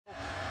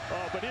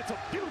but it's a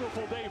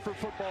beautiful day for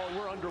football, and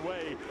we're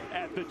underway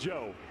at the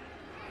Joe.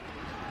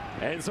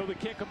 And so the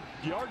kick a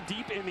yard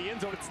deep in the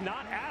end zone. It's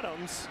not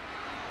Adams,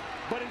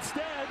 but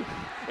instead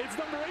it's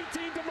number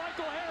 18 to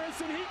Michael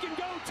Harris, and he can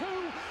go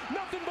too.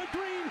 Nothing but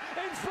green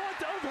in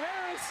front of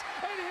Harris,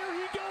 and here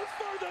he goes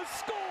for the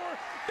score.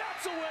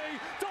 That's a way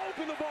to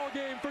open the ball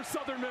game for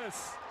Southern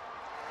Miss.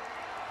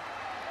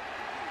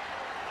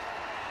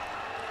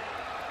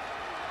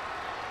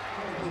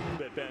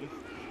 Ben.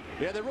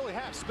 Yeah, they really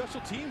have.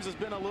 Special teams has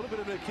been a little bit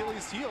of an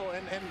Achilles heel,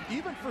 and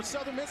even for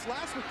Southern Miss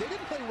last week, they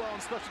didn't play well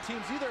in special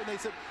teams either, and they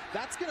said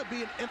that's going to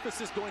be an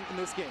emphasis going in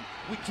this game.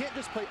 We can't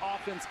just play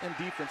offense and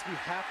defense. We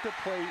have to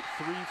play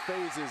 3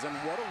 phases, and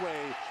what a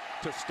way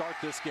to start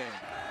this game.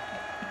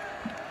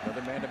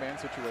 Another man-to-man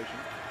situation.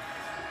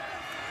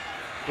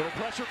 Little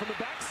pressure from the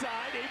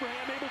backside.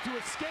 Abraham able to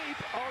escape.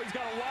 Oh, he's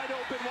got a wide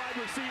open wide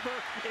receiver.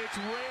 It's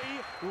Ray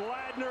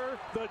Ladner,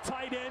 the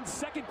tight end,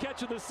 second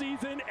catch of the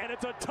season, and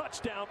it's a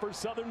touchdown for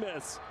Southern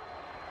Miss.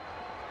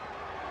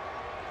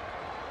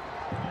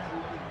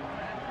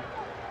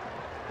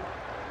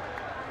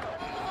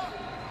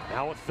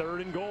 Now a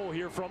 3rd and goal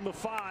here from the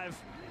 5.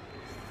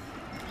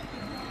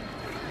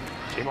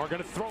 Jamar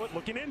going to throw it,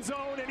 looking end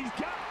zone, and he's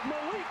got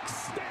Malik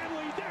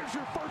Stanley. There's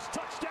your first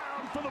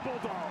touchdown for the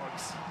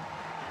Bulldogs.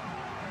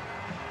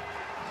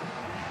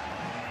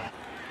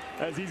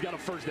 As he's got a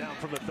first down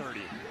from the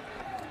 30.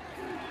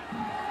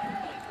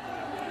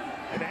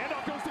 And the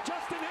handoff goes to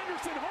Justin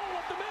Henderson, hole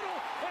up the middle,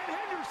 and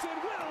Henderson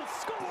will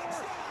score.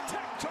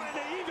 Tech trying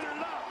to even it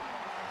up.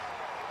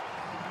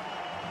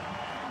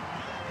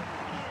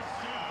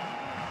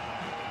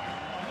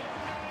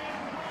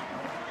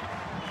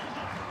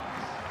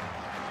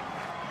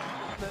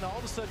 Then all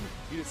of a sudden,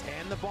 you just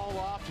hand the ball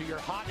off to your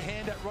hot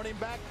hand at running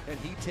back, and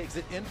he takes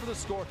it in for the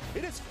score.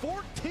 It is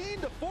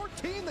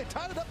 14-14. They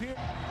tied it up here.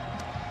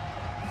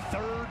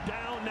 3rd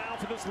down now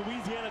for this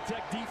Louisiana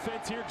Tech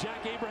defense here.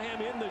 Jack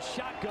Abraham in the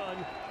shotgun.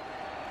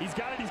 He's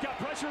got it. He's got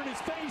pressure in his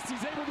face.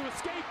 He's able to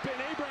escape, and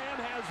Abraham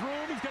has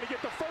room. He's going to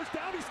get the first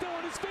down. He's still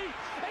on his feet.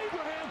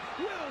 Abraham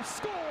will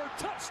score.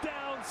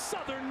 Touchdown,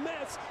 Southern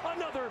Miss.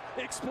 Another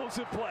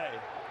explosive play.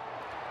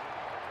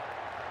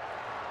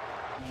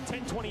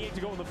 10:28 to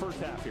go in the first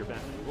half here, Ben.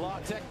 La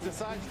Tech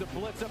decides to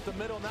blitz up the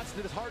middle, and that's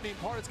the disheartening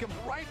part. It's come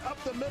right up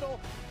the middle.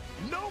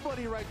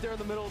 Nobody right there in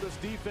the middle of this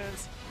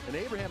defense. And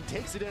Abraham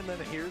takes it in, then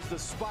here's the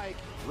spike.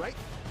 Right,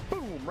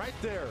 boom, right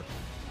there.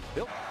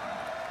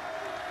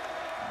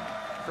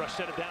 Fresh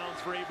set of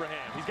downs for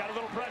Abraham. He's got a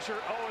little pressure.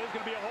 Oh, there's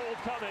going to be a hold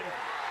coming.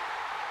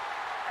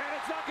 And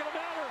it's not going to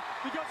matter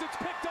because it's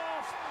picked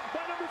off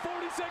by number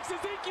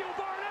 46, Ezekiel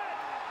Barnett.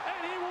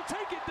 And he will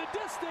take it the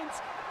distance.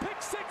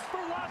 Pick 6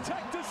 for La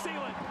Tech to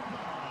seal it.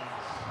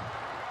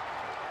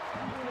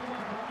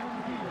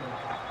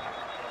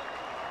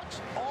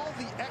 All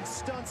the X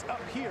stunts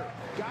up here.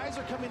 Guys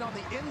are coming on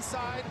the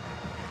inside.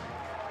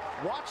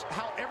 Watch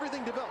how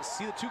everything develops.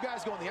 See the 2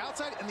 guys go on the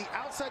outside, and the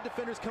outside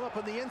defenders come up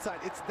on the inside.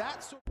 It's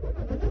that sort of